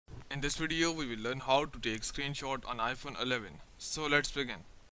In this video, we will learn how to take screenshot on iPhone 11. So let's begin.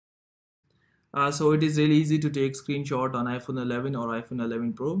 So it is really easy to take screenshot on iPhone 11 or iPhone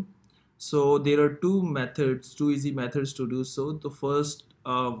 11 Pro. So there are two easy methods to do so. The first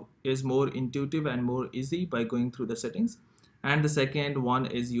is more intuitive and more easy by going through the settings, and the second one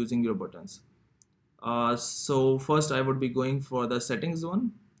is using your buttons. So first I would be going for the settings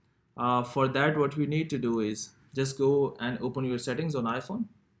one. For that, what you need to do is just go and open your settings on iPhone.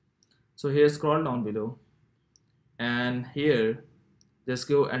 So here, scroll down below, and here just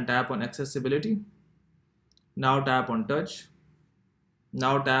go and tap on accessibility. Now tap on touch.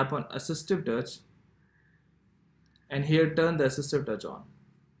 Now tap on assistive touch, and here turn the assistive touch on.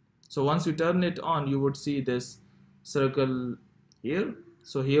 So once you turn it on, you would see this circle here.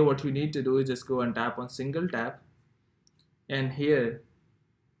 So here what you need to do is just go and tap on single tap, and here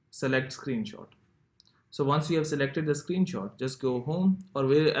select screenshot. So once you have selected the screenshot, just go home or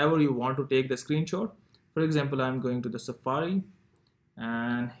wherever you want to take the screenshot. For example, I'm going to the Safari,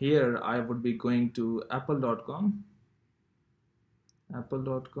 and here I would be going to apple.com,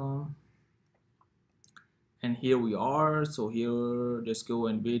 and here we are. So here, just go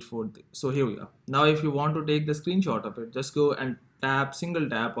and wait for so here we are. Now if you want to take the screenshot of it, just go and single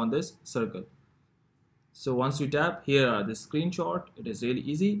tap on this circle. So once you tap, here are the screenshot. It is really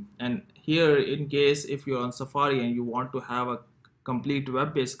easy. And here, in case if you're on Safari and you want to have a complete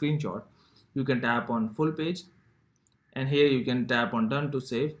web-based screenshot, you can tap on full page, and here you can tap on done to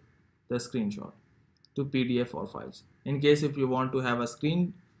save the screenshot to PDF or files. In case if you want to have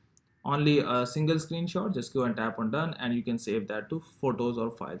only a single screenshot, just go and tap on done, and you can save that to photos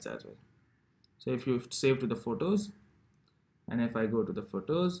or files as well. So if you save to the photos, and if I go to the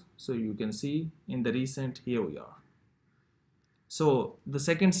photos, so you can see in the recent, here we are. So the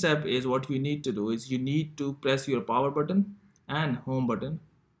second step is what you need to do is you need to press your power button and home button,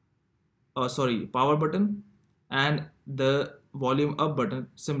 power button and the volume up button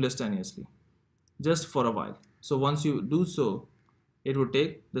simultaneously, just for a while. So once you do so, it will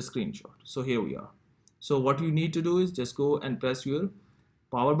take the screenshot. So here we are. So what you need to do is just go and press your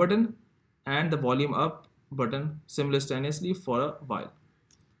power button and the volume up button simultaneously for a while.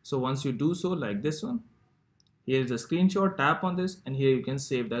 So once you do so, like this one, here is a screenshot, tap on this, and here you can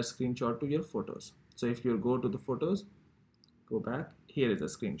save that screenshot to your photos. So if you go to the photos, go back, here is a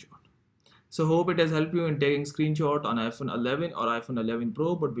screenshot. So hope it has helped you in taking screenshot on iPhone 11 or iPhone 11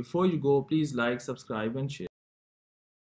 Pro. But before you go, please like, subscribe and share.